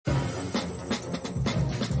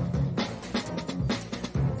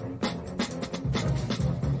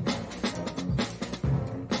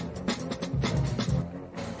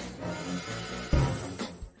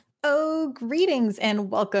Greetings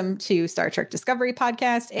and welcome to Star Trek Discovery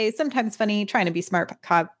Podcast, a sometimes funny, trying to be smart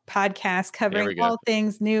podcast covering all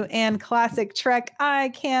things new and classic Trek. I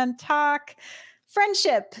can talk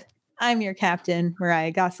friendship. I'm your captain,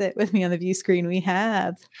 Mariah Gossett. With me on the view screen, we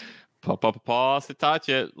have Paul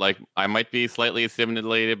Satachet. Like, I might be slightly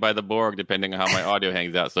assimilated by the Borg, depending on how my audio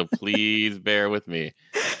hangs out. So please bear with me.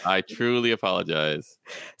 I truly apologize.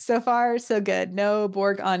 So far, so good. No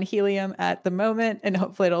Borg on helium at the moment, and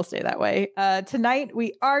hopefully it'll stay that way. Tonight,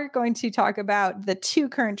 we are going to talk about the two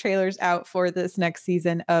current trailers out for this next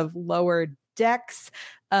season of Lower Decks.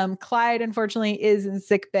 Clyde, unfortunately, is in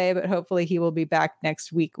sick bay, but hopefully he will be back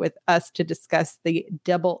next week with us to discuss the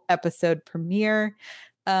double episode premiere.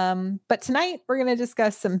 But tonight we're going to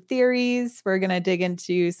discuss some theories. We're going to dig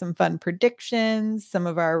into some fun predictions, some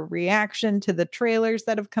of our reaction to the trailers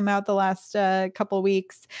that have come out the last couple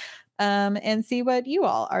weeks, and see what you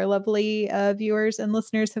all, our lovely viewers and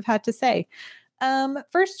listeners, have had to say.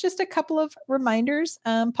 First, just a couple of reminders.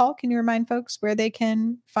 Paul, can you remind folks where they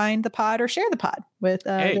can find the pod or share the pod with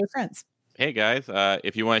their friends? Hey guys,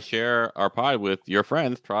 if you want to share our pod with your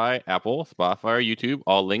friends, try Apple, Spotify, or YouTube.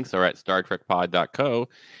 All links are at StarTrekPod.co.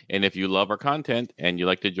 And if you love our content and you'd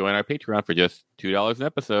like to join our Patreon for just $2 an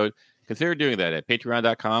episode, consider doing that at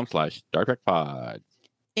patreon.com/StarTrekPod.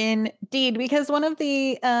 Indeed, because one of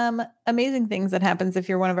the amazing things that happens if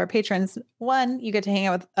you're one of our patrons, one, you get to hang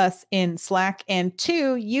out with us in Slack, and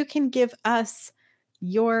two, you can give us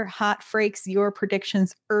your hot frakes, your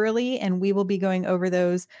predictions early, and we will be going over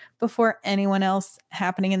those before anyone else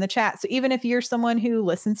happening in the chat. So even if you're someone who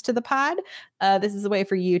listens to the pod, this is a way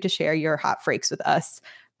for you to share your hot frakes with us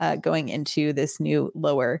going into this new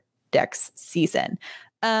Lower Decks season.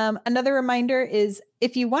 Another reminder is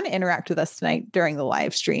if you want to interact with us tonight during the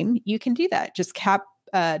live stream, you can do that. Just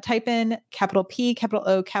type in capital P, capital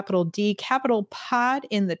O, capital D, capital pod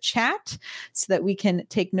in the chat so that we can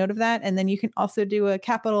take note of that. And then you can also do a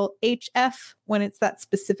capital HF when it's that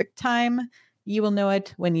specific time. You will know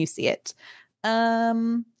it when you see it.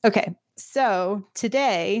 Okay, so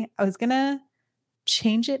today I was going to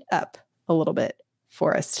change it up a little bit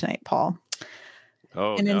for us tonight, Paul.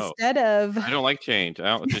 Oh, and no. Instead of... I don't like change.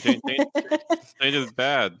 Change is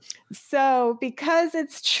bad. So because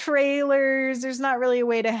it's trailers, there's not really a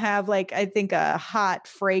way to have, like, I think a hot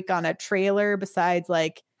frake on a trailer besides,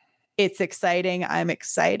 like, it's exciting, I'm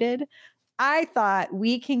excited. I thought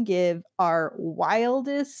we can give our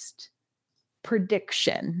wildest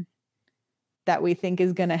prediction that we think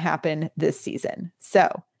is going to happen this season.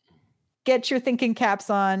 So get your thinking caps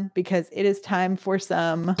on because it is time for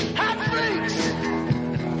some hot freaks!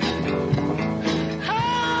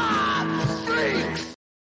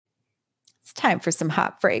 Time for some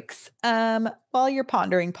hot frakes. While you're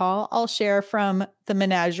pondering, Paul, I'll share from the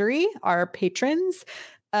menagerie, our patrons.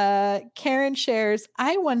 Karen shares,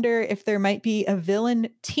 I wonder if there might be a villain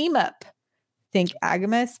team up. Think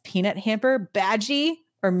Agamas, Peanut Hamper, Badgie,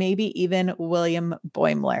 or maybe even William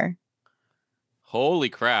Boimler. Holy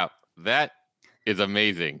crap. That is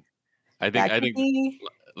amazing. I think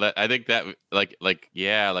that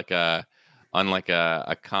on like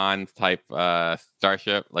a con type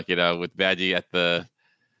starship, like, you know, with Badgie at the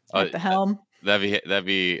helm. That'd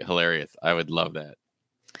be hilarious. I would love that.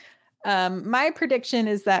 My prediction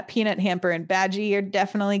is that Peanut Hamper and Badgie are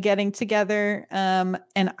definitely getting together.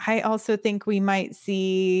 And I also think we might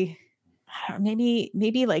see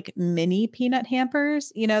maybe like mini Peanut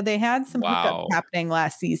Hampers. You know, they had some hookup happening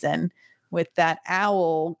last season with that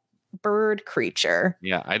owl bird creature.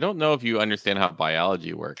 Yeah, I don't know if you understand how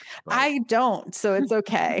biology works. But... I don't, so it's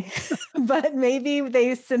okay. But maybe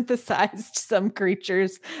they synthesized some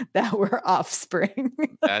creatures that were offspring.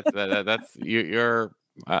 That's you're.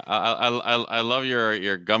 I love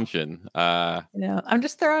your gumption. I'm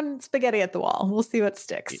just throwing spaghetti at the wall. We'll see what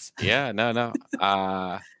sticks. Yeah, no.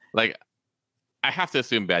 Like, I have to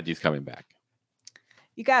assume Badgie's coming back.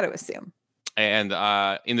 You got to assume. And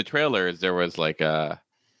in the trailers, there was like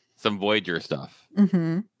some Voyager stuff.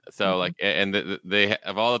 Mm-hmm. So like, and they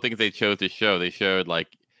of all the things they chose to show, they showed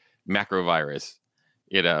like macrovirus,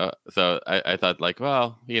 you know. So I thought, like,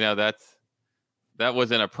 well, you know, that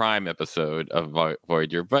wasn't a Prime episode of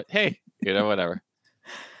Voyager, but hey, you know, whatever.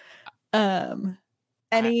 We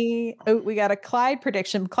got a Clyde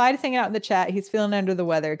prediction. Clyde is hanging out in the chat. He's feeling under the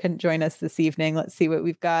weather. Couldn't join us this evening. Let's see what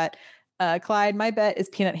we've got. Clyde, my bet is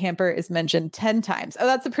Peanut Hamper is mentioned 10 times. Oh,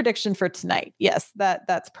 that's a prediction for tonight. Yes,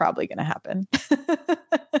 that's probably going to happen.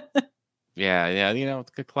 Yeah. You know,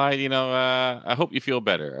 Clyde, you know, I hope you feel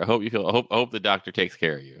better. I hope the doctor takes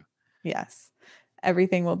care of you. Yes.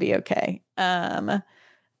 Everything will be okay.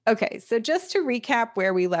 Okay, so just to recap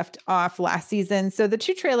where we left off last season. So the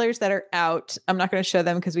 2 trailers that are out, I'm not going to show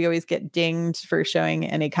them because we always get dinged for showing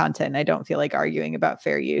any content. I don't feel like arguing about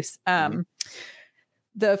fair use.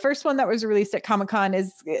 The first one that was released at Comic-Con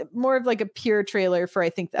is more of like a pure trailer for, I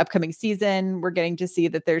think, the upcoming season. We're getting to see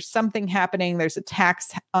that there's something happening. There's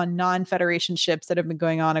attacks on non-Federation ships that have been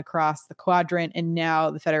going on across the quadrant, and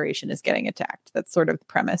now the Federation is getting attacked. That's sort of the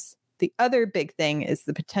premise. The other big thing is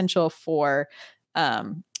the potential for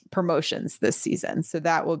promotions this season. So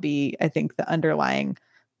that will be, I think, the underlying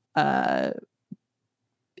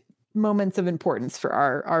moments of importance for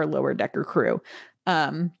our lower decker crew.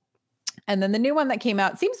 And then the new one that came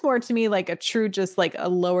out seems more to me like a true, just like a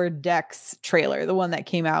lower decks trailer, the one that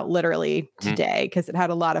came out literally today, because it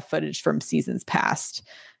had a lot of footage from seasons past,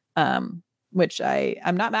 which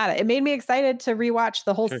I'm not mad at. It made me excited to rewatch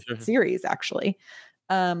the whole series, actually.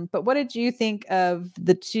 But what did you think of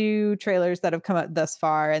the 2 trailers that have come out thus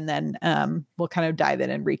far? And then we'll kind of dive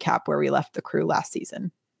in and recap where we left the crew last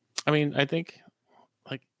season. I mean, I think,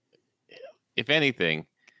 like, if anything,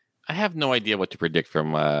 I have no idea what to predict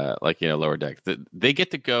from Lower Decks. They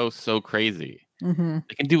get to go so crazy.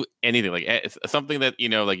 They can do anything. Like, it's something that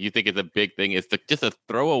like you think is a big thing is just a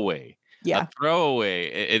throwaway. Yeah, a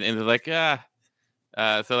throwaway, and they're like so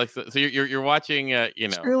you're watching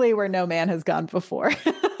truly where no man has gone before.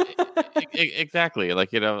 Exactly.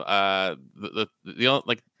 Like the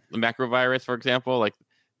like the macro virus, for example. Like,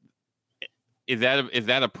 is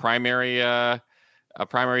that a primary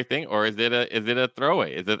thing, or is it a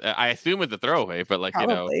throwaway? Is it? I assume it's a throwaway, but like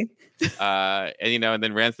Probably. and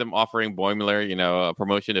then Ransom offering Boimler, a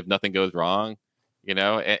promotion if nothing goes wrong, and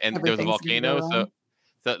there's a volcano, so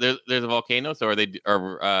there's a volcano. So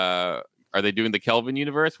are they doing the Kelvin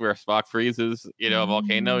universe where Spock freezes, a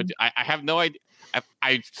volcano? I have no idea.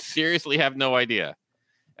 I seriously have no idea.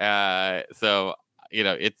 So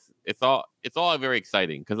it's all very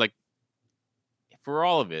exciting because, like, for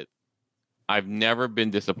all of it, I've never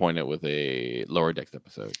been disappointed with a Lower Decks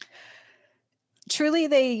episode. Truly,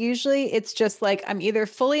 it's just like I'm either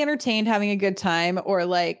fully entertained, having a good time, or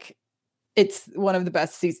like it's one of the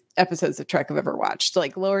best episodes of Trek I've ever watched.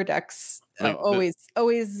 Like Lower Decks always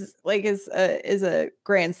like is a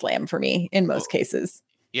grand slam for me in most cases.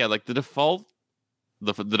 Yeah, like the default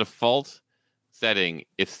setting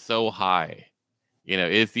is so high.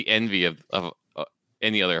 It's the envy of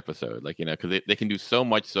any other episode. Like, because they can do so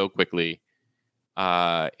much so quickly.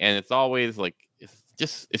 And it's always like it's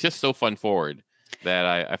just so fun forward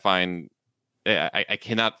that I find I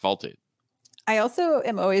cannot fault it. I also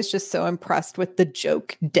am always just so impressed with the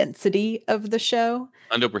joke density of the show.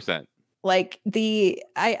 100%. Like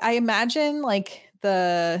I imagine like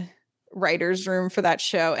the writer's room for that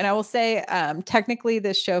show. And I will say, technically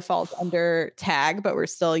this show falls under TAG, but we're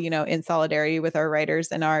still, in solidarity with our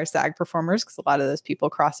writers and our SAG performers, because a lot of those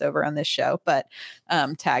people cross over on this show, but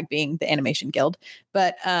TAG being the Animation Guild.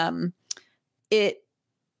 But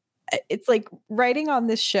it's like writing on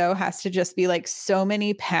this show has to just be like so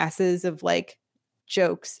many passes of like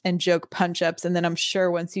jokes and joke punch-ups. And then I'm sure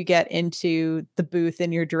once you get into the booth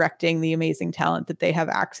and you're directing the amazing talent that they have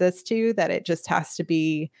access to, that it just has to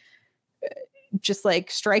be just like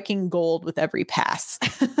striking gold with every pass.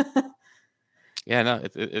 Yeah, no,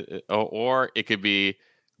 or it could be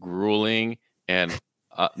grueling and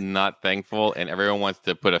not thankful, and everyone wants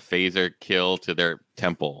to put a phaser kill to their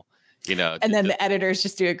temple, and then the editors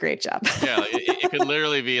just do a great job. Yeah, it could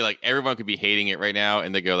literally be like everyone could be hating it right now,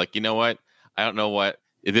 and they go like, you know what? I don't know what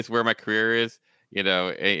is this where my career is?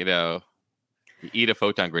 Eat a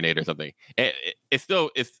photon grenade or something. It's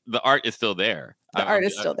the art is still there. The art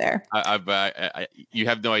is still there. You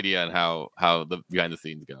have no idea on how the behind the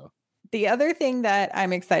scenes go. The other thing that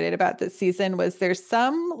I'm excited about this season was there's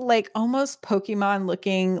some like almost Pokemon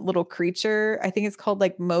looking little creature. I think it's called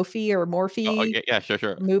like Morphe or Morphe. Oh, yeah,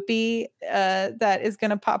 sure. Moopy that is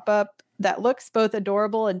going to pop up. That looks both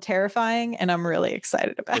adorable and terrifying, and I'm really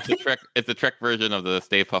excited about it. It's a Trek version of the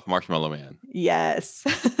Stay Puft Marshmallow Man. Yes.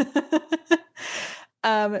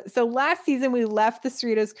 So last season we left the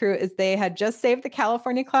Cerritos crew as they had just saved the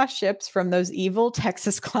California class ships from those evil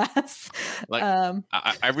Texas class. Like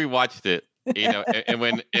I rewatched it,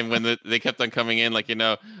 and when they kept on coming in, like,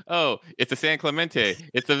 oh, it's a San Clemente.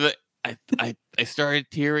 I started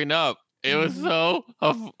tearing up. It was so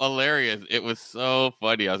hilarious. It was so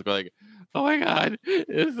funny. I was going, oh my God.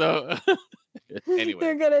 It's so anyway.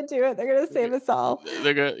 They're gonna do it. They're gonna save us all.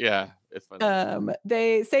 They're gonna, yeah. It's funny.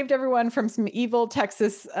 They saved everyone from some evil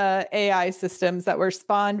Texas AI systems that were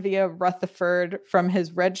spawned via Rutherford from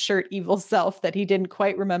his red shirt evil self that he didn't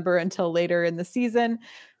quite remember until later in the season.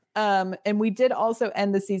 And we did also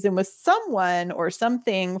end the season with someone or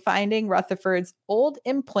something finding Rutherford's old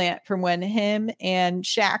implant from when him and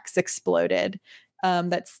Shax exploded,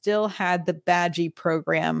 that still had the Badgie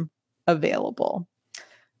program available.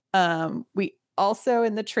 We also,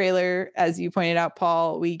 in the trailer, as you pointed out,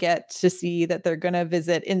 Paul, we get to see that they're going to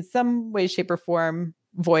visit in some way, shape, or form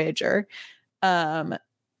Voyager. Do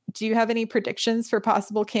you have any predictions for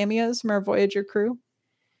possible cameos from our Voyager crew?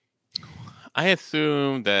 I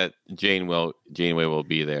assume that Janeway will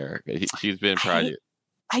be there. She's been Prodigy.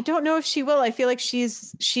 I don't know if she will. I feel like she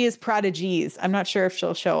is Prodigies. I'm not sure if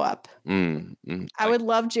she'll show up. I would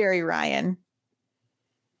love Jerry Ryan.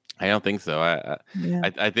 I don't think so. I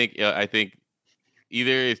think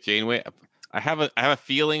either it's Janeway. I have a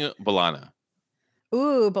feeling B'Elanna.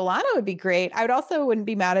 Ooh, B'Elanna would be great. I wouldn't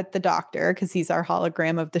be mad at the Doctor because he's our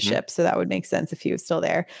hologram of the ship. So that would make sense if he was still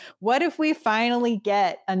there. What if we finally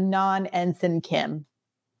get a non-Ensign Kim?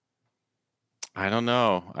 I don't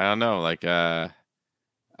know. Like, I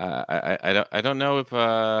don't know if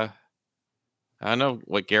I don't know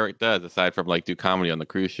what Garrett does aside from like do comedy on the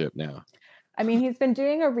cruise ship now. I mean, he's been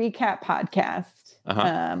doing a recap podcast.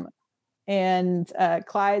 And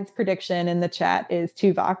Clyde's prediction in the chat is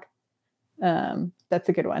Tuvok. That's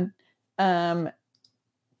a good one. Kuhn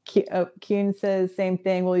says same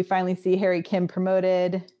thing. Will we finally see Harry Kim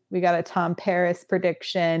promoted? We got a Tom Paris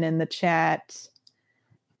prediction in the chat.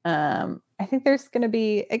 I think there's going to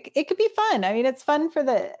be, it could be fun. I mean, it's fun for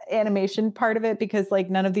the animation part of it because like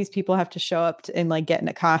none of these people have to show up and like get in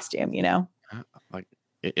a costume, you know? Like,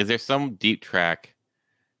 is there some deep track?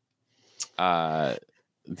 It's going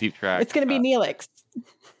to be Neelix.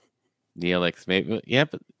 Neelix, maybe. Yeah,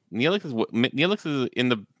 but Neelix is in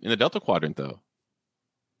the Delta Quadrant though.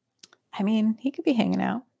 I mean, he could be hanging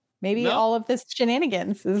out. Maybe all of this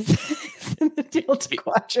shenanigans is in the Delta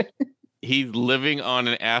Quadrant. He's living on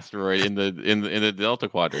an asteroid in the Delta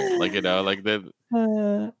Quadrant, like like the.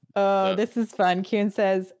 This is fun. Kuhn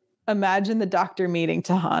says, "Imagine the Doctor meeting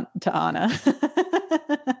T'Ana."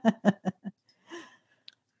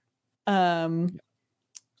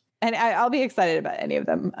 And I'll be excited about any of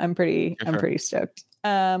them. I'm pretty stoked.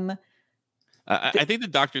 I think the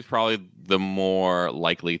Doctor's probably the more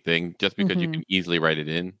likely thing, just because you can easily write it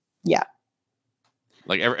in. Yeah.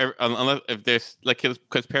 Like unless if there's like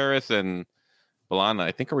because Paris and B'Elanna,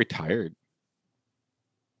 I think, are retired.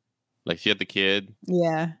 Like she had the kid.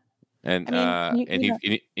 Yeah. And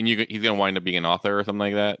he's gonna wind up being an author or something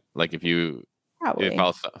like that. Like if you probably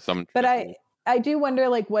some. But I do wonder,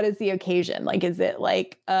 like, what is the occasion? Like, is it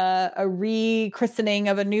like a rechristening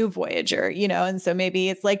of a new Voyager, you know? And so maybe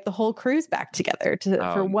it's like the whole crew's back together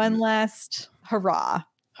for one last hurrah.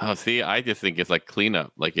 Oh, see, I just think it's like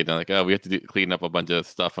cleanup. Like, you know, like, oh, we have to clean up a bunch of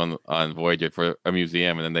stuff on Voyager for a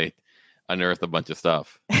museum, and then they unearth a bunch of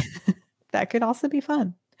stuff. That could also be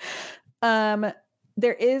fun.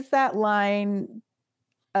 There is that line,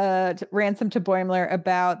 Ransom to Boimler,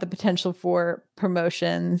 about the potential for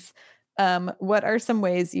promotions. What are some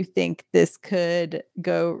ways you think this could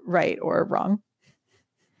go right or wrong?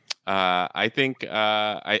 I think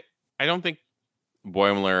I don't think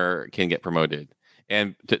Boimler can get promoted.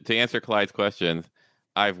 And to answer Clyde's questions,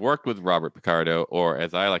 I've worked with Robert Picardo, or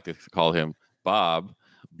as I like to call him, Bob.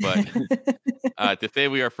 But to say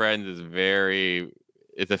we are friends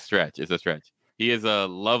it's a stretch. It's a stretch. He is a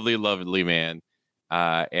lovely, lovely man,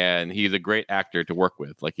 and he's a great actor to work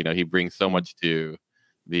with. Like, you know, he brings so much to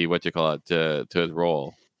to his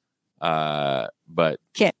role. But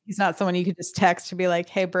he's not someone you could just text to be like,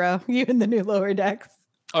 "Hey, bro, you in the new Lower Decks?"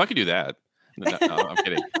 Oh, I could do that. No, I'm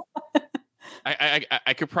kidding.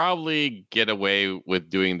 I could probably get away with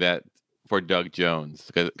doing that for Doug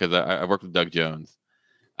Jones because I worked with Doug Jones,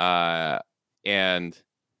 and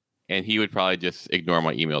he would probably just ignore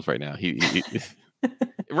my emails right now. He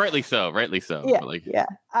rightly so. Yeah.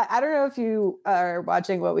 I don't know if you are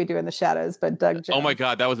watching What We Do in the Shadows, but Doug Jones. Oh my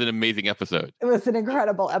God, that was an amazing episode. It was an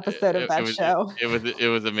incredible episode of that show. It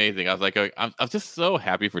was amazing. I was like, I'm just so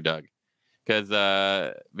happy for Doug because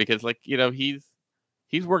like, you know, he's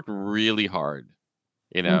worked really hard.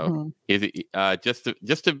 You know, he's just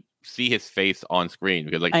to see his face on screen,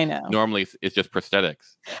 because like, I know normally it's just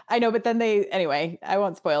prosthetics. I know, but then anyway, I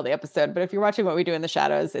won't spoil the episode, but if you're watching What We Do in the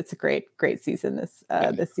Shadows, it's a great season this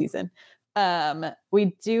season.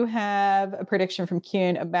 We do have a prediction from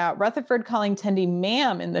Kuhn about Rutherford calling Tendi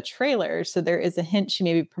ma'am in the trailer, so there is a hint she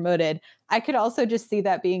may be promoted. I could also just see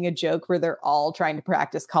that being a joke where they're all trying to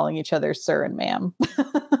practice calling each other sir and ma'am.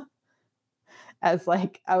 As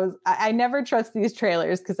like, I never trust these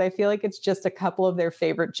trailers because I feel like it's just a couple of their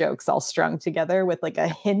favorite jokes all strung together with like a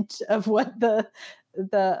hint of what the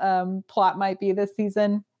plot might be this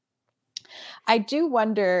season. I do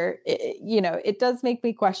wonder, it does make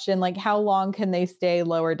me question, like, how long can they stay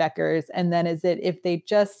lower deckers? And then is it, if they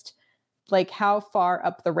just, like, how far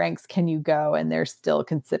up the ranks can you go and they're still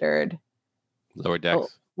considered Lower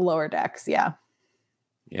decks. lower decks? Yeah.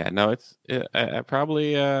 Yeah, no, it's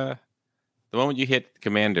probably the moment you hit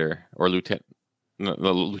commander or lieutenant, no,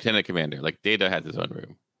 the lieutenant commander, like Data has his own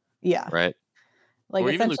room, Yeah. right? Like,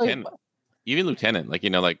 Or essentially, even lieutenant, like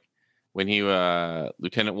like when he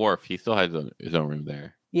Lieutenant Worf, he still has his own room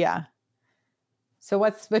there. yeah. So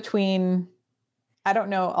what's between, I don't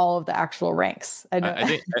know all of the actual ranks.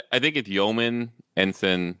 I think it's yeoman,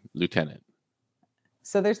 ensign, lieutenant.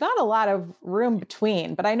 So there's not a lot of room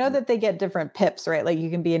between, but I know that they get different pips, right? Like you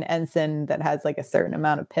can be an ensign that has like a certain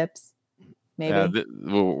amount of pips, maybe.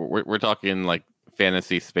 We're talking like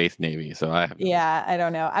fantasy space navy, so I have I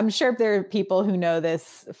don't know. I'm sure there are people who know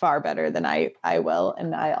this far better than I will,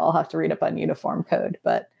 and I'll have to read up on uniform code,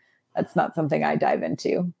 but that's not something I dive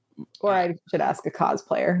into. Or I should ask a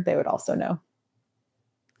cosplayer; they would also know.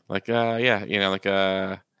 Like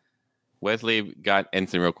Wesley got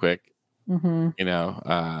ensign real quick.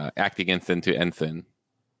 Mm-hmm. Acting ensign to ensign.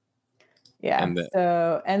 Yeah.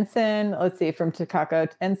 So ensign, let's see, from Takako,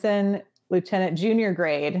 ensign, lieutenant, junior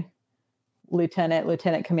grade,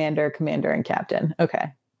 lieutenant commander, commander, and captain.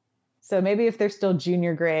 Okay. So maybe if they're still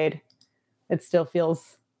junior grade, it still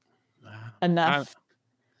feels enough.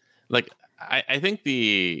 I think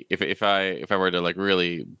if I were to like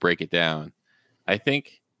really break it down, I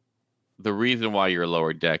think the reason why you're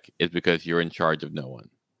lower deck is because you're in charge of no one.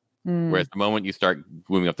 Whereas the moment you start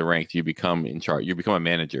moving up the ranks, you become in charge. You become a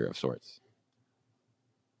manager of sorts.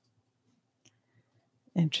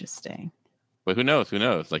 Interesting. But who knows? Who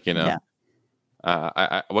knows? Like Yeah.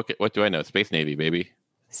 What do I know? Space Navy, baby.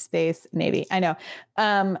 Space Navy. I know.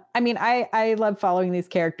 I mean, I love following these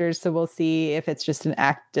characters, so we'll see if it's just an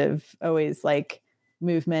active, always like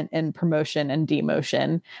movement and promotion and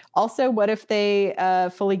demotion. Also, what if they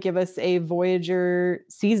fully give us a Voyager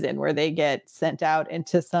season where they get sent out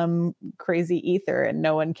into some crazy ether and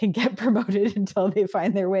no one can get promoted until they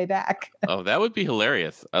find their way back? Oh, that would be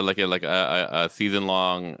hilarious! Like a season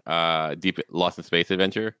long deep Lost in Space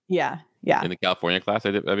adventure. Yeah. In the California class,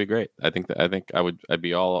 that'd be great. I'd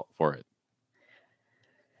be all for it.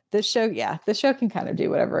 This show can kind of do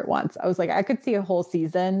whatever it wants. I was like, I could see a whole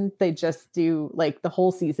season. They just do like the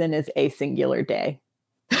whole season is a singular day.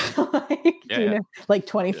 Like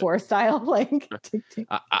 24 style. Like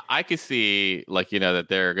I could see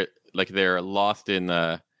that they're lost in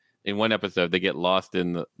one episode. They get lost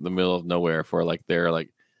in the middle of nowhere for they're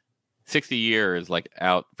 60 years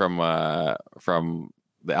out from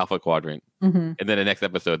the Alpha Quadrant, and then the next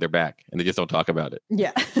episode they're back and they just don't talk about it.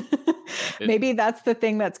 Yeah. Maybe that's the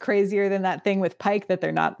thing that's crazier than that thing with Pike that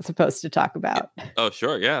they're not supposed to talk about. Oh,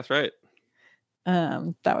 sure. Yeah, that's right.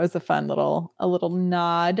 That was a fun little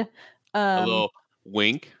nod. A little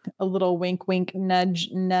wink. A little wink, wink, nudge,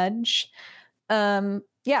 nudge.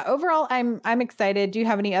 Yeah, overall, I'm excited. Do you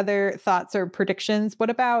have any other thoughts or predictions? What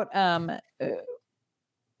about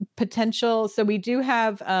potential? So we do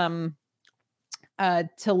have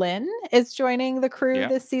T'Lyn is joining the crew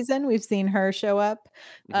this season. We've seen her show up.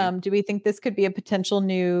 Do we think this could be a potential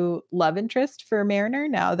new love interest for Mariner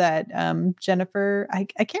now that Jennifer? I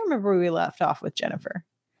can't remember where we left off with Jennifer.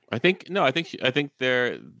 I think they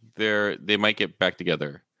might get back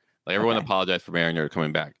together. Like everyone apologized for Mariner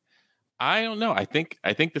coming back. I don't know. I think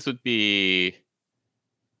this would be.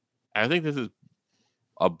 I think this is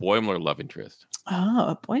a Boimler love interest. Oh,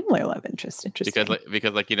 a Boimler love interest. Interesting.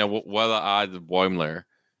 Because what are the odds of Boimler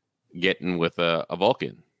getting with a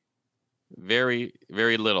Vulcan? Very,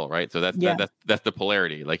 very little, right? So that's the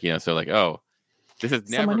polarity. This is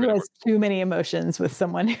never someone who has too many emotions with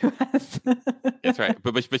someone who has. That's right,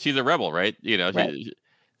 but she's a rebel, right? She's.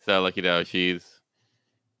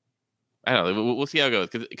 I don't know. We'll see how it goes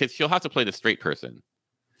because she'll have to play the straight person.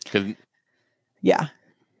 Yeah.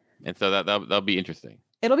 And so that'll be interesting.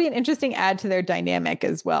 It'll be an interesting add to their dynamic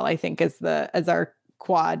as well, I think, as our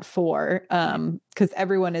quad 4, because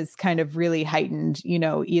everyone is kind of really heightened,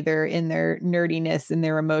 either in their nerdiness, in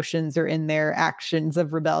their emotions, or in their actions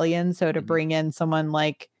of rebellion. So to bring in someone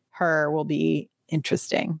like her will be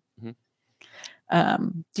interesting.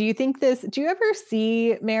 Do you think do you ever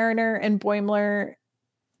see Mariner and Boimler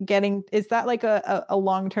is that like a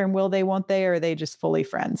long-term will they, won't they, or are they just fully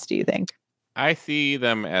friends, do you think? I see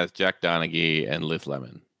them as Jack Donaghy and Liz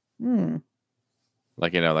Lemon.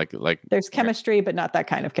 There's chemistry, but not that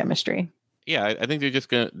kind of chemistry. Yeah, I think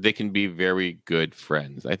they can be very good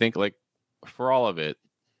friends. I think for all of it,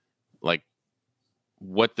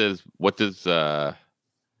 what does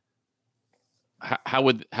how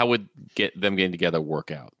would get them getting together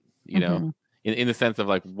work out? You know, in the sense of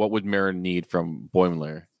like, what would Mira need from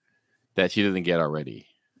Boimler that she doesn't get already?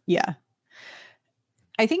 Yeah.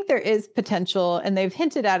 I think there is potential, and they've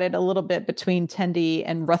hinted at it a little bit between Tendi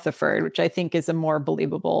and Rutherford, which I think is a more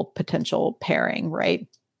believable potential pairing, right?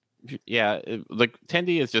 Yeah, like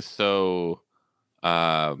Tendi is just so,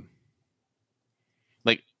 like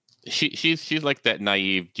she's like that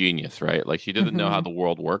naive genius, right? Like she doesn't know how the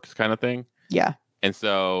world works, kind of thing. Yeah. And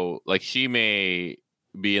so, like, she may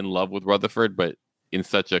be in love with Rutherford, but in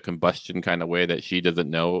such a combustion kind of way that she doesn't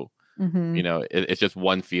know. You know, it's just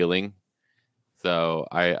one feeling. So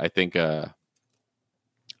I think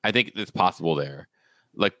it's possible there.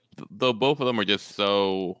 Like, though both of them are just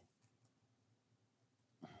so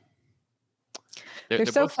they're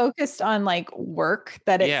so both, focused on like work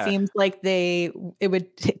that it yeah, seems like it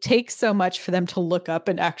would take so much for them to look up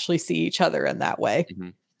and actually see each other in that way.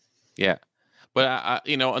 yeah. But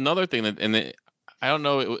you know, another thing I don't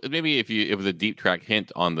know, maybe if it was a deep track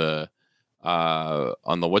hint on the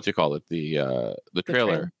what you call it, the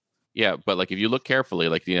trailer. Yeah, but like if you look carefully,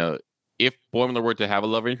 like, you know, if Boimler were to have a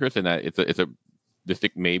love interest in that, it's a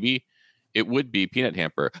distinct maybe, it would be Peanut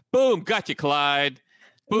Hamper. Boom, gotcha, Clyde.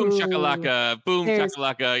 Boom, Ooh, shakalaka. Boom,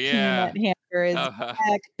 shakalaka. Yeah. Peanut Hamper is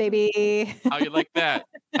back, baby. How you like that?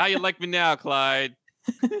 How you like me now, Clyde?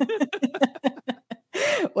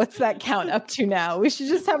 What's that count up to now? We should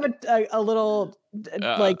just have a little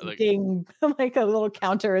like ding, like a little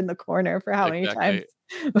counter in the corner for how many times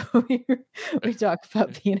we talk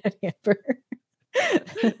about Peanut Hamper.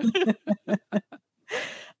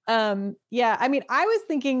 Yeah, I mean, I was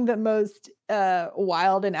thinking the most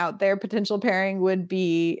wild and out there potential pairing would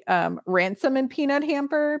be Ransom and Peanut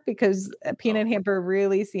Hamper, because Peanut Hamper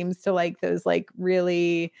really seems to like those like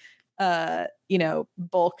really you know,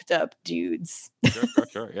 bulked up dudes.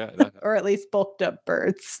 Sure, yeah. Or at least bulked up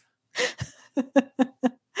birds.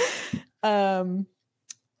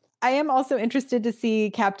 I am also interested to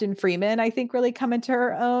see Captain Freeman, I think, really come into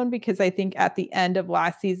her own, because I think at the end of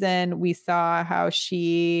last season, we saw how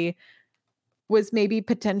she was maybe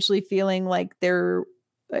potentially feeling like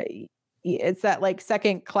it's that like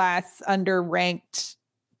second class underranked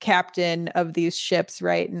captain of these ships,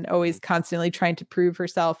 right? And always constantly trying to prove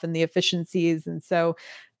herself and the efficiencies. And so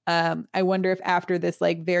I wonder if after this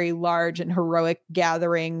like very large and heroic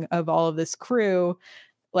gathering of all of this crew,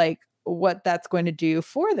 like what that's going to do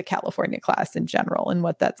for the California class in general, and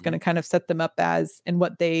what that's going to kind of set them up as, and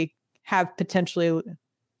what they have potentially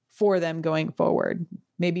for them going forward.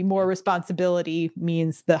 Maybe more responsibility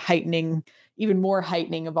means the heightening, even more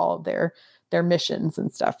heightening of all of their missions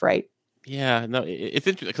and stuff, right? Yeah, no, it's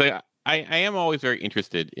interesting. Like, I am always very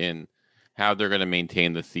interested in how they're going to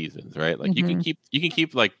maintain the seasons, right? Like you can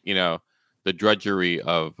keep like, you know, the drudgery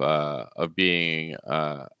of being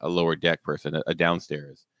a lower deck person, a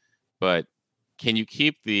downstairs, but can you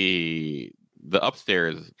keep the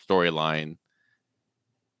upstairs storyline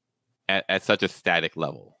at such a static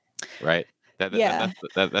level, right?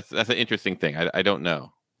 That's an interesting thing. I don't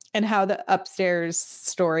know. And how the upstairs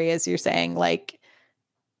story, as you're saying, like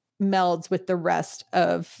melds with the rest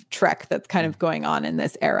of Trek that's kind of going on in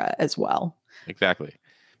this era as well. Exactly.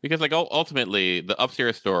 Because like ultimately the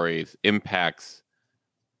upstairs stories impacts,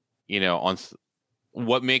 you know, on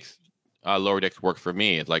what makes lower decks work for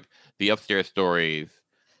me is like the upstairs stories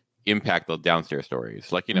impact the downstairs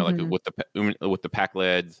stories, like, you know, like with the pack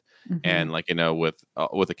leads, and like, you know, with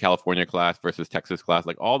the California class versus Texas class,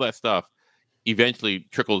 like all that stuff eventually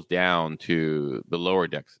trickles down to the lower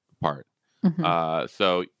decks part.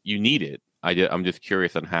 So you need it. I'm just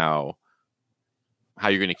curious on how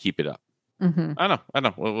you're going to keep it up. I don't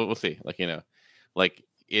know. We'll see. Like, you know, like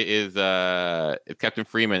is Captain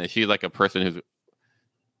Freeman, is she like a person who's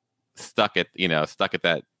stuck at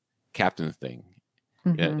that captain's thing?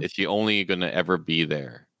 Is she only going to ever be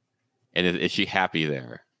there? And is she happy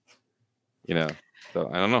there? You know, so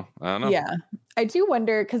I don't know. Yeah, I do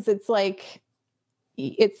wonder, because it's like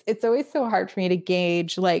it's always so hard for me to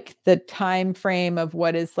gauge like the time frame of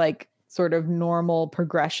what is like sort of normal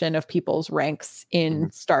progression of people's ranks in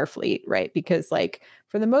Starfleet, right? Because like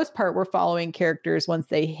for the most part, we're following characters once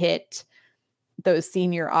they hit those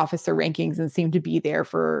senior officer rankings and seem to be there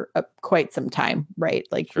for quite some time, right?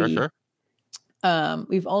 Like sure.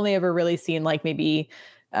 We've only ever really seen like maybe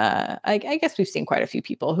I guess we've seen quite a few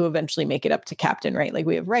people who eventually make it up to captain, right? Like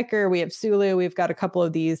we have Riker, we have Sulu, we've got a couple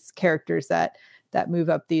of these characters that move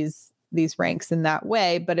up these ranks in that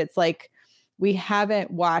way. But it's like we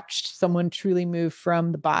haven't watched someone truly move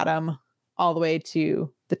from the bottom all the way to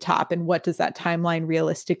the top. And what does that timeline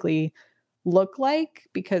realistically look like?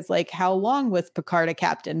 Because like, how long was Picard a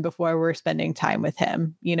captain before we're spending time with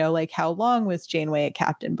him? You know, like how long was Janeway a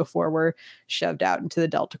captain before we're shoved out into the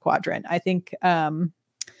Delta Quadrant? I think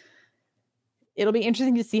it'll be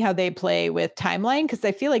interesting to see how they play with timeline, because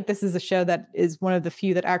I feel like this is a show that is one of the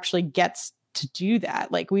few that actually gets to do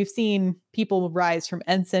that. Like we've seen people rise from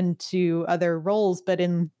ensign to other roles, but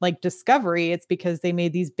in like Discovery, it's because they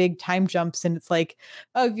made these big time jumps, and it's like,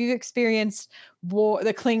 oh, you've experienced war,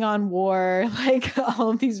 the Klingon War, like all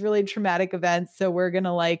of these really traumatic events. So we're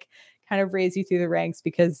gonna like kind of raise you through the ranks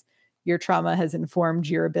because your trauma has informed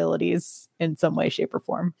your abilities in some way, shape, or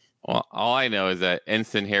form. Well, all I know is that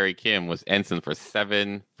Ensign Harry Kim was ensign for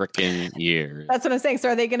 7 freaking years. That's what I'm saying. So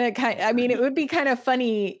are they going to I mean, it would be kind of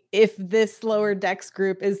funny if this lower decks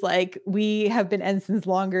group is like, we have been ensigns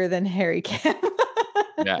longer than Harry Kim.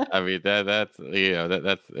 Yeah, I mean that's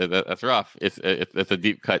that's rough. It's a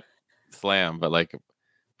deep cut slam, but like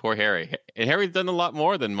poor Harry. And Harry's done a lot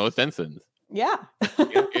more than most ensigns. Yeah. So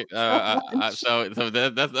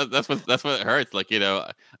that's what hurts. Like,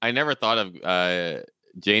 I never thought of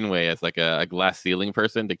Janeway as like a glass ceiling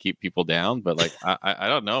person to keep people down, but like I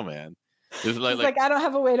don't know, man. It's like I don't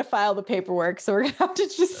have a way to file the paperwork, so we're gonna have to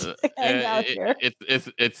just hang out here.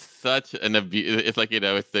 It's such an abuse. It's like,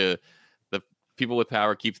 it's the people with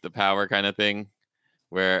power keeps the power kind of thing,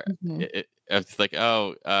 where it's like,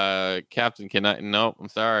 oh, Captain, no, I'm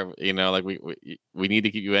sorry, like we need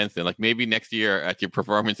to keep you ensign. Like maybe next year at your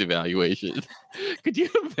performance evaluation. Could you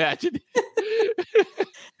imagine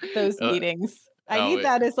those meetings? I need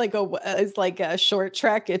that as like a short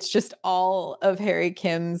trek. It's just all of Harry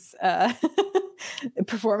Kim's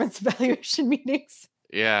performance evaluation meetings.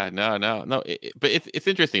 Yeah, no. But it's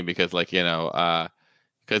interesting because like,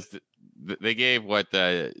 because they gave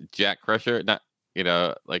Jack Crusher, not,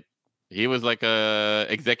 like he was like a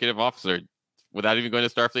executive officer without even going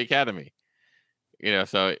to Starfleet Academy.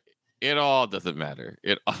 So it all doesn't matter.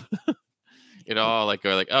 It all like,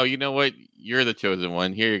 go like, oh, you know what? You're the chosen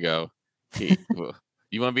one. Here you go. You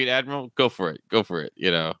want to be an admiral? Go for it.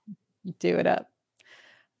 Do it up.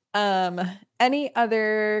 Any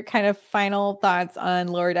other kind of final thoughts on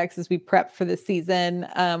Lower Decks as we prep for the season?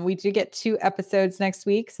 We do get 2 episodes next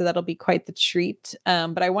week, so that'll be quite the treat.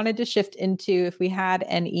 But I wanted to shift into if we had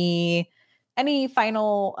any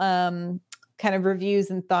final kind of reviews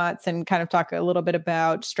and thoughts, and kind of talk a little bit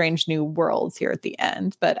about Strange New Worlds here at the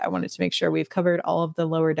end. But I wanted to make sure we've covered all of the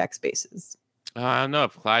Lower Decks bases. I don't know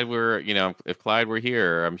if Clyde were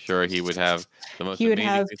here, I'm sure he would have the most. He would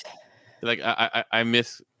have. Like I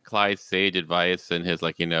miss Clyde's sage advice and his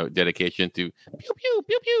dedication to pew pew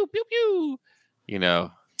pew pew pew pew.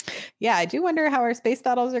 Yeah, I do wonder how our space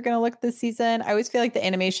battles are going to look this season. I always feel like the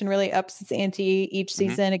animation really ups its ante each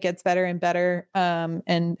season. It gets better and better,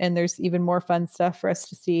 and there's even more fun stuff for us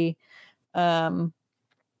to see.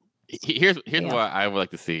 Here's what I would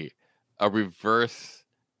like to see: a reverse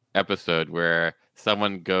episode where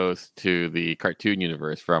someone goes to the cartoon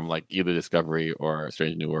universe from like either Discovery or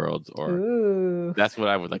Strange New Worlds, or Ooh. That's what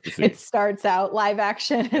I would like to see. It starts out live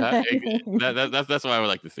action. That's what I would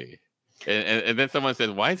like to see. And then someone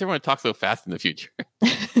says, why does everyone talk so fast in the future?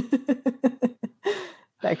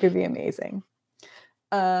 That could be amazing.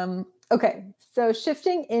 Okay, so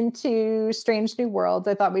shifting into Strange New Worlds,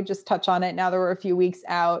 I thought we'd just touch on it now that we're a few weeks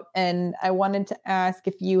out. And I wanted to ask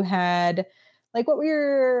if you had, like, what were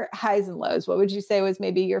your highs and lows? What would you say was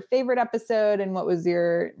maybe your favorite episode, and what was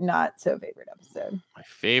your not so favorite episode? My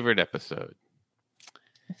favorite episode.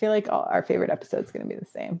 I feel like our favorite episode is going to be the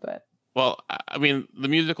same, but. Well, I mean, the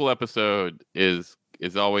musical episode is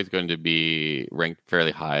always going to be ranked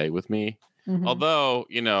fairly high with me. Mm-hmm. Although,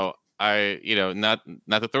 not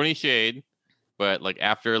to throw any shade, but like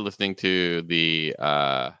after listening to the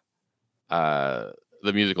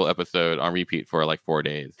musical episode on repeat for like 4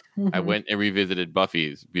 days, I went and revisited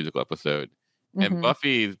Buffy's musical episode, and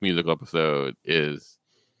Buffy's musical episode it's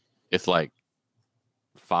like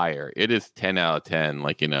fire. It is 10 out of 10.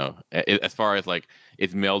 Like, as far as like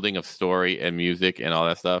its melding of story and music and all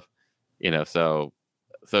that stuff, so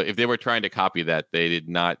if they were trying to copy that, they did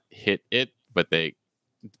not hit it, but they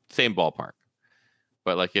same ballpark.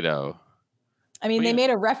 But like, I mean, they made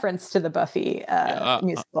a reference to the Buffy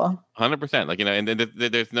musical. 100%. Like, and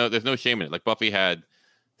there's no shame in it. Like, Buffy had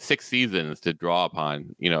 6 seasons to draw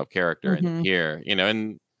upon, of character, and here,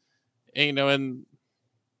 and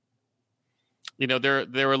they're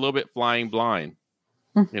a little bit flying blind.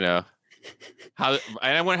 How,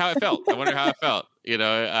 and I wonder how it felt.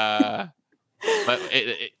 But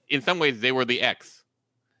in some ways, they were the X.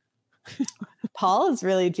 Paul is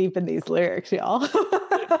really deep in these lyrics, y'all.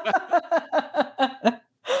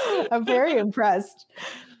 I'm very impressed.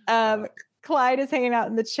 Clyde is hanging out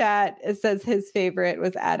in the chat. It says his favorite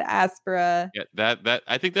was Ad Astra. Yeah, that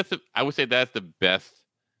I think I would say that's the best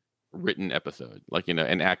written episode. Like,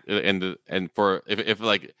 and act and for if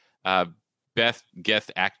like best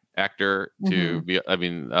guest actor to be, I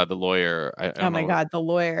mean, the lawyer. I Oh my God, the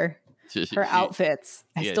lawyer. Her outfits.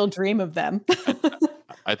 I still dream of them.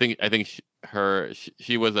 I think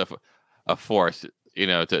she was a force,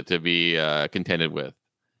 to be contended with.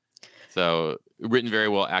 So written very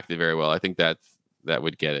well, acted very well. I think that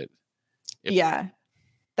would get it. Yeah.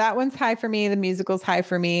 That one's high for me. The musical's high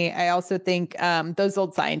for me. I also think Those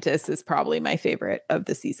Old Scientists is probably my favorite of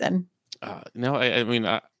the season. No, I mean,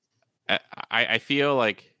 I feel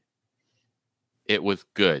like it was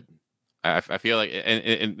good. I feel like,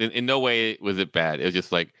 and in no way was it bad. It was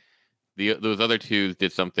just like those other two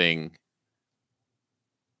did something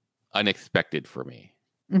unexpected for me.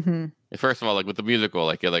 Mm-hmm. First of all, like with the musical,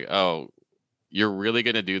 like you're like, oh, you're really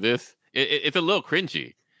gonna do this? It's a little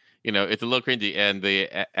cringy, it's a little cringy. And the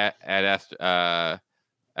Ad Astra,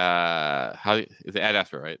 how is it Ad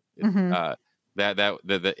Astra, right? Mm-hmm.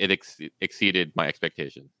 That it exceeded my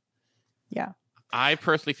expectations. Yeah. I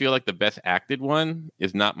personally feel like the best acted one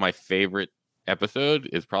is not my favorite episode.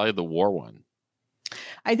 Is probably the war one.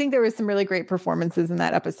 I think there was some really great performances in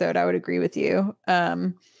that episode. I would agree with you.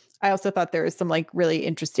 I also thought there was some like really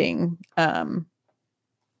interesting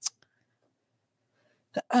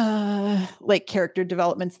like character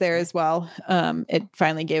developments there as well. It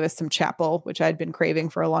finally gave us some Chapel, which I'd been craving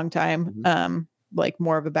for a long time. Mm-hmm. Like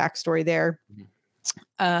more of a backstory there. Mm-hmm.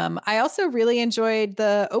 I also really enjoyed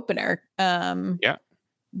the opener.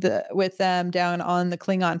 With them down on the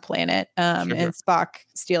Klingon planet, and Spock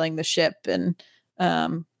stealing the ship, and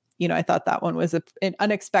I thought that one was an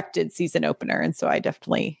unexpected season opener, and so I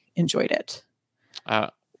definitely enjoyed it.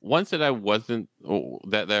 Ones that I wasn't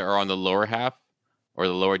that are on the lower half or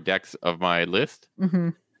the lower decks of my list. Mm-hmm.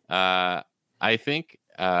 I think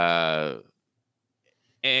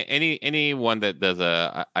anyone that does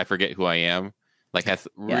I Forget Who I Am, like has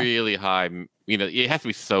really high, it has to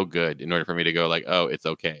be so good in order for me to go like, oh, it's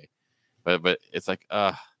okay. But it's like,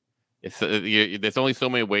 there's only so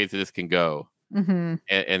many ways that this can go. Mm-hmm.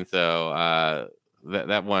 And so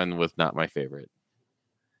that one was not my favorite.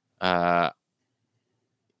 I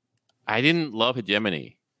didn't love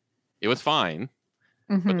Hegemony. It was fine.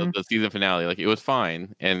 Mm-hmm. But the season finale, like, it was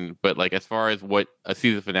fine. But like, as far as what a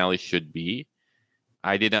season finale should be,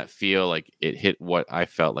 I did not feel like it hit what I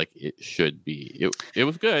felt like it should be. It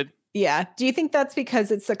was good. Yeah. Do you think that's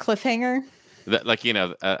because it's a cliffhanger? That, like,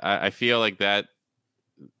 I feel like that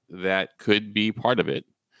could be part of it.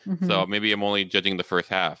 Mm-hmm. So maybe I'm only judging the first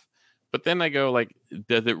half. But then I go, like,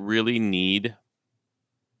 does it really need,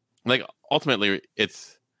 like, ultimately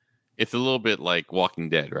it's a little bit like Walking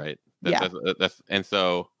Dead, right? That's and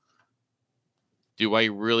so do I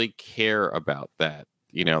really care about that?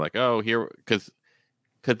 Like, oh, here, because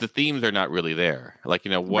the themes are not really there. Like,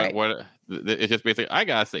 what it's just basically, I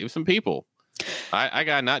gotta save some people. I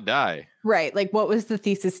gotta not die. Right. Like, what was the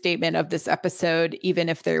thesis statement of this episode? Even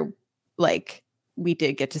if they're like, we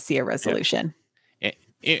did get to see a resolution. Yeah.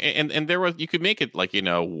 And there was, you could make it like,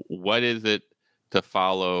 what is it to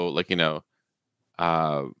follow? Like,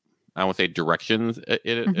 I won't say directions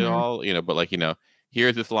at all, but like,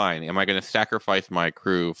 here's this line. Am I going to sacrifice my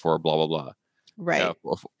crew for blah, blah, blah? Right.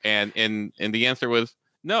 And the answer was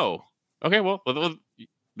no. Okay, well,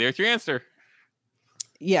 there's your answer.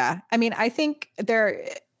 Yeah. I mean, I think the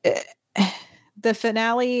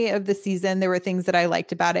finale of the season, there were things that I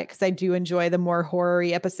liked about it because I do enjoy the more horror-y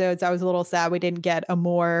episodes. I was a little sad we didn't get a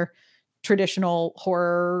more traditional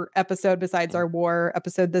horror episode besides our war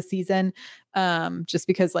episode this season. Just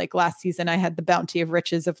because like last season I had the Bounty of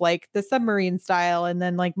Riches of like the submarine style and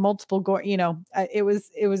then like multiple gore, it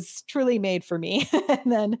was truly made for me.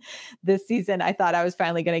 And then this season I thought I was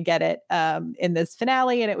finally going to get it in this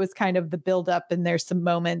finale, and it was kind of the build up, and there's some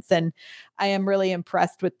moments, and I am really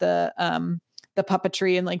impressed with the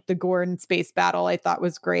puppetry and like the gore and space battle. I thought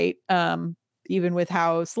was great. Even with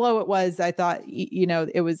how slow it was, I thought,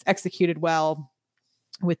 it was executed well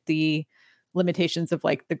with the limitations of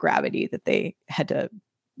like the gravity that they had to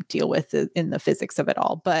deal with in the physics of it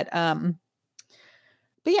all. But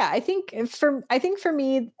yeah, I think for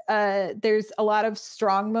me, there's a lot of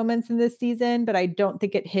strong moments in this season, but I don't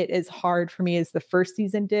think it hit as hard for me as the first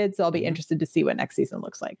season did. So I'll be interested to see what next season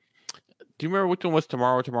looks like. Do you remember which one was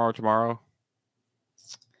Tomorrow?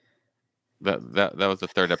 That was the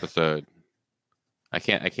third episode. I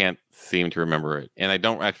can't seem to remember it, and I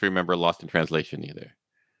don't actually remember Lost in Translation either.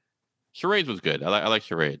 Charades was good. I like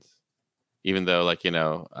Charades, even though, like,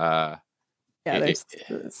 Yeah, it,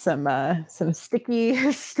 there's some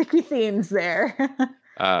sticky sticky themes there.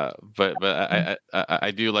 but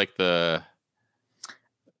I do like the.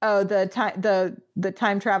 Oh, the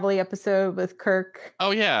time travel episode with Kirk.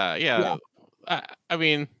 Oh yeah, Yeah. yeah. I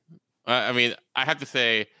mean, I have to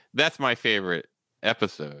say that's my favorite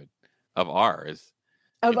episode of ours.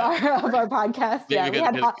 Of You know, our podcast. yeah,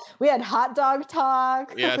 Yeah, we had hot dog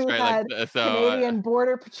talk. yeah, that's We right. Like had so, Canadian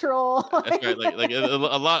Border Patrol. that's right. Like a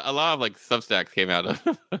lot of like Substacks came out of.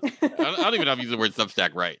 I don't even know if I use the word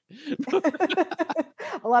Substack right.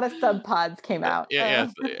 A lot of sub pods came out. Yeah,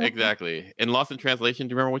 yes, exactly. And Lost in Translation.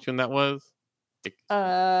 Do you remember which one that was? It-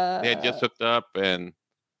 they had just hooked up, and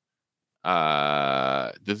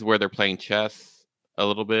this is where they're playing chess a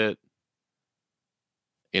little bit.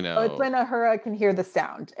 it's when Uhura can hear the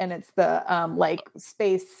sound, and it's the like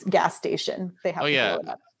space gas station. They have to blow it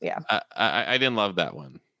up. Yeah. I didn't love that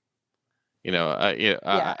one.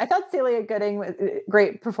 I thought Celia Gooding was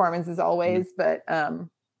great performance as always, but and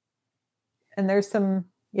there's some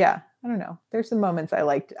I don't know. There's some moments I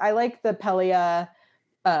liked. I like the Pelia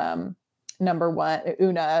number one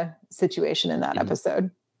Una situation in that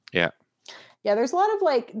episode. Yeah. Yeah, there's a lot of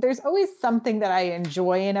there's always something that I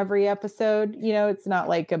enjoy in every episode. It's not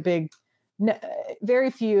like a big,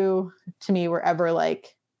 very few to me were ever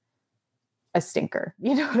like a stinker.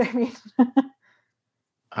 You know what I mean?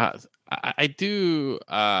 I do.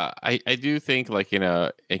 I do think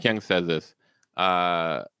and Kyung says this,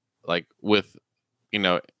 like with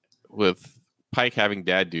Pike having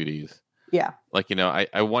dad duties. Yeah.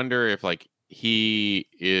 I wonder if he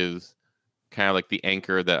is kind of like the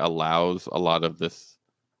anchor that allows a lot of this,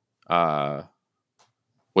 what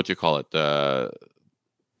you call it,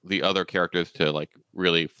 the other characters to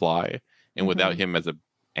really fly, and without him as a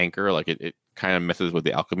anchor, it kind of messes with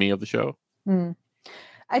the alchemy of the show.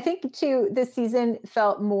 I think too, this season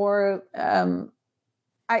felt more.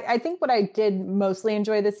 I think what I did mostly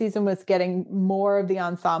enjoy this season was getting more of the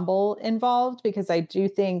ensemble involved, because I do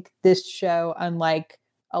think this show, unlike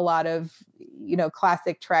a lot of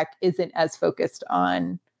classic Trek, isn't as focused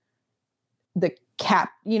on the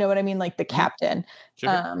what I mean, like the captain.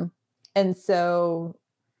 Sure. And so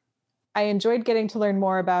I enjoyed getting to learn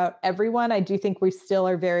more about everyone. I do think we still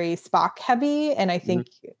are very Spock heavy, and I think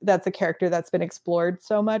that's a character that's been explored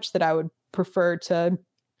so much that I would prefer to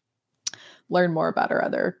learn more about our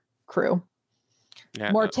other crew.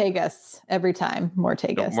 Yeah, more Tegas every time. More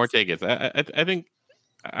Tegas. More Tegas. I think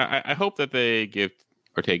I hope that they give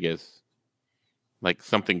Ortegas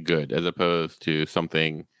something good, as opposed to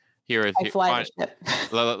something here is fly the ship.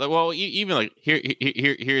 Well, even here.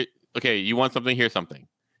 Okay, you want something? Here's something.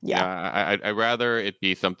 Yeah. I'd rather it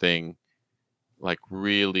be something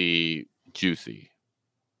really juicy.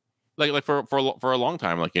 Like for a long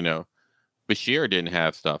time, Bashir didn't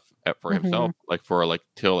have stuff for himself, for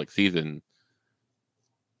till season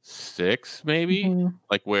 6, maybe,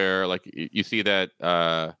 where you see that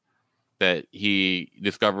that he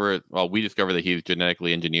discovered. Well, we discovered that he's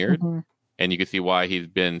genetically engineered, and you can see why he's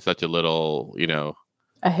been such a little,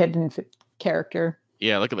 a hidden character.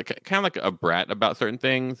 Yeah, kind of like a brat about certain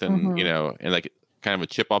things, and and kind of a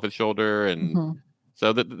chip off his shoulder, and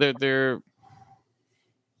so that they're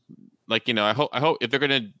I hope if they're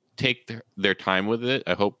gonna take their time with it,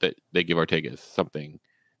 I hope that they give Ortegas something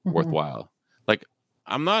worthwhile.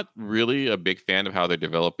 I'm not really a big fan of how they're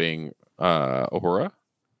developing Uhura.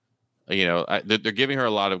 They're giving her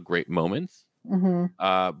a lot of great moments,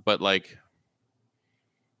 but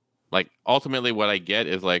ultimately what I get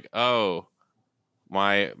is oh,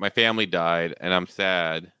 my family died and I'm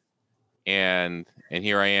sad, and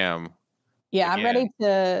here I am. Yeah, again. I'm ready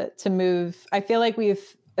to move. I feel like we've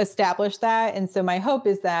established that, and so my hope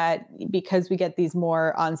is that because we get these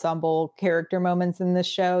more ensemble character moments in this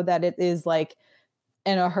show, that it is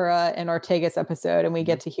an Uhura and Ortegas episode, and we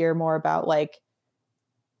get to hear more about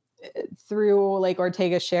through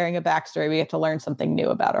Ortegas sharing a backstory, we get to learn something new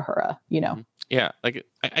about Uhura. Yeah,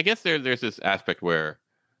 I guess there's this aspect where,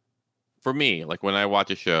 for me, when I watch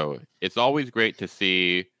a show, it's always great to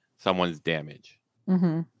see someone's damage,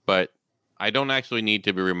 but I don't actually need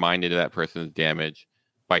to be reminded of that person's damage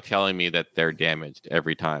by telling me that they're damaged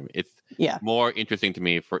every time. It's more interesting to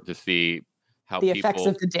me to see how the effects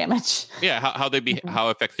of the damage. Yeah, how they how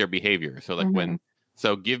it affects their behavior.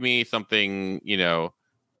 So give me something, give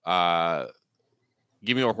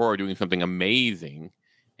me Uhura doing something amazing,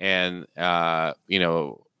 and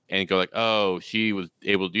and go oh, she was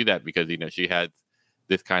able to do that because she had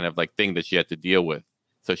this kind of thing that she had to deal with,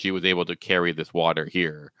 so she was able to carry this water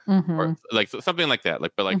here, or something like that.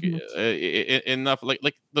 But enough.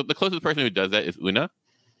 The closest person who does that is Una.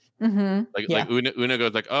 Mm-hmm. Like Una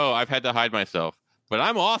goes like, "Oh, I've had to hide myself, but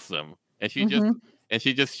I'm awesome," and she's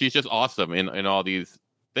just awesome in all these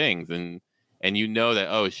things, and you know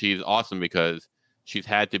that she's awesome because she's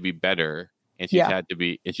had to be better, and she's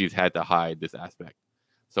had to hide this aspect.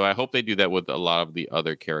 So I hope they do that with a lot of the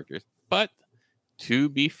other characters. But to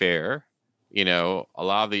be fair, a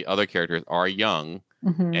lot of the other characters are young,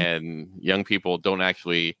 and young people they're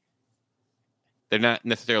not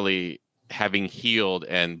necessarily having healed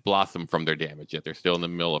and blossomed from their damage yet. They're still in the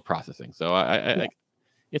middle of processing. So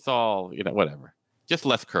it's all, whatever. Just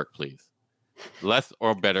less Kirk, please. Less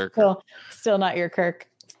or better Kirk. Still not your Kirk.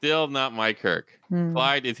 Still not my Kirk.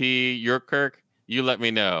 Clyde, is he your Kirk? You let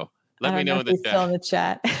me know. Let me know in the chat. Still in the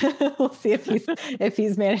chat. We'll see if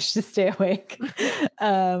he's managed to stay awake.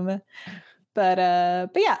 But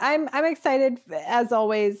yeah, I'm excited as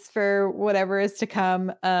always for whatever is to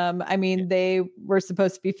come. I mean, they were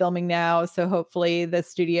supposed to be filming now, so hopefully the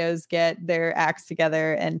studios get their acts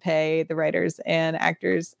together and pay the writers and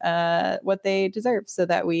actors what they deserve, so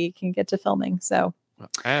that we can get to filming. So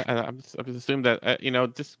I'm just assuming that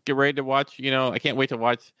just get ready to watch. I can't wait to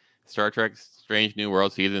watch Star Trek: Strange New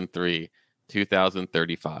World season 3,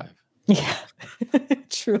 2035. Yeah,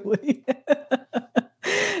 truly.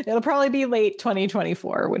 It'll probably be late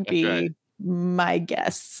 2024 would be my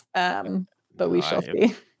guess. But we shall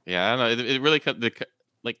see. Yeah, I don't know. It really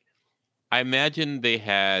like I imagine they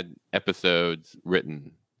had episodes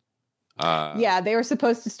written. Yeah, they were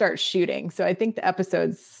supposed to start shooting, so I think the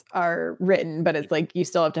episodes are written, but it's like you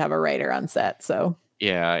still have to have a writer on set. So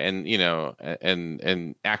yeah, and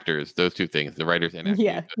and actors, those two things, the writers and actors.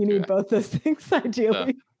 Yeah, you need both those things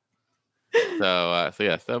ideally.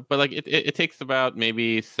 But like it takes about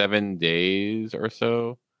maybe 7 days or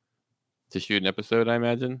so to shoot an episode, I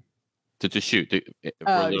imagine, to shoot for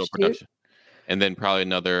a little production, and then probably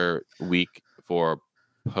another week for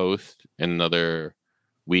post, and another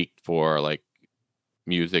week for like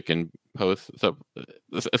music and post. So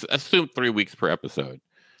assume 3 weeks per episode.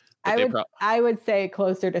 I would say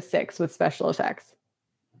closer to 6 with special effects.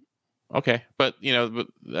 Okay, but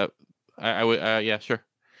I would yeah, sure.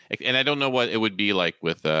 And I don't know what it would be like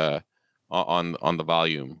with on the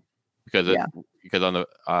volume, because on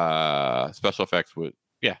the special effects would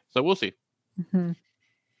so we'll see.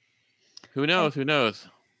 Who knows?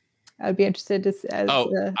 I'd be interested to.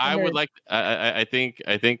 I would like. I think.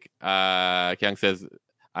 Kyung says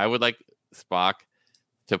I would like Spock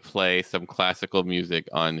to play some classical music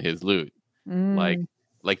on his lute, like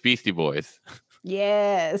Beastie Boys.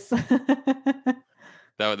 Yes.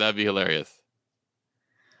 That'd be hilarious.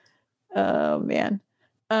 Oh man.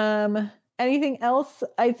 Anything else?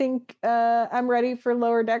 I think I'm ready for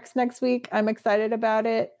Lower Decks next week. I'm excited about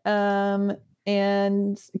it.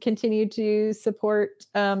 And continue to support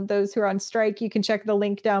those who are on strike. You can check the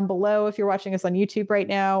link down below if you're watching us on YouTube right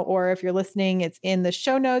now, or if you're listening, it's in the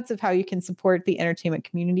show notes of how you can support the Entertainment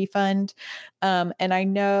Community Fund. And I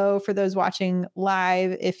know for those watching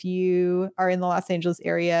live, if you are in the Los Angeles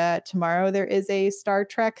area tomorrow, there is a Star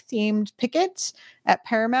Trek themed picket at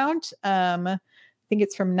Paramount. I think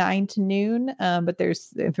it's from 9 to noon, but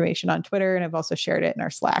there's information on Twitter, and I've also shared it in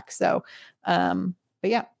our Slack. So, but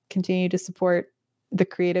yeah, continue to support the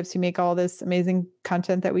creatives who make all this amazing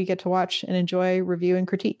content that we get to watch and enjoy, review, and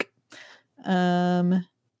critique.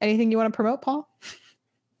 Anything you want to promote, Paul?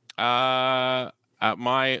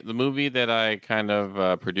 The movie that I kind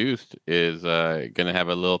of produced is going to have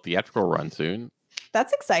a little theatrical run soon.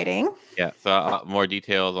 That's exciting. Yeah, so more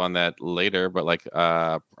details on that later, but like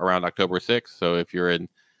around October 6th. So if you're in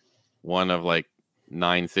one of like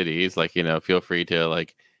 9 cities, like, feel free to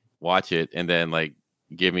like watch it and then like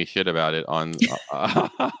give me shit about it on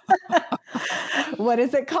What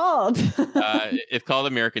is it called? It's called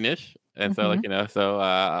American-ish, and so like as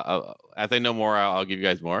I know more, I'll give you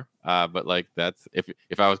guys more, but like that's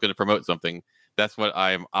if I was going to promote something, that's what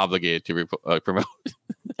I am obligated to promote.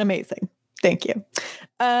 Amazing. Thank you.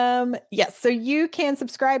 Yes, so you can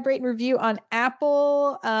subscribe, rate, and review on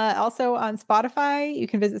Apple, also on Spotify. You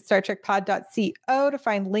can visit StarTrekPod.co to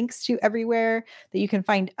find links to everywhere that you can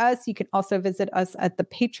find us. You can also visit us at the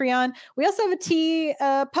Patreon. We also have a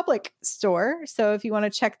TeePublic store, so if you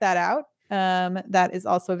want to check that out, that is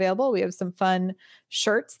also available. We have some fun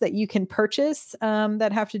shirts that you can purchase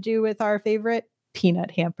that have to do with our favorite peanut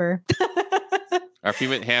hamper. Our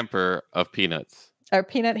favorite hamper of peanuts. Our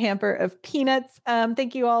peanut hamper of peanuts.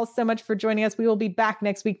 Thank you all so much for joining us. We will be back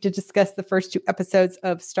next week to discuss the first 2 episodes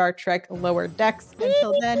of Star Trek Lower Decks.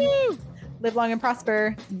 Until then, live long and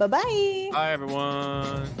prosper. Bye-bye. Bye,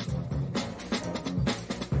 everyone.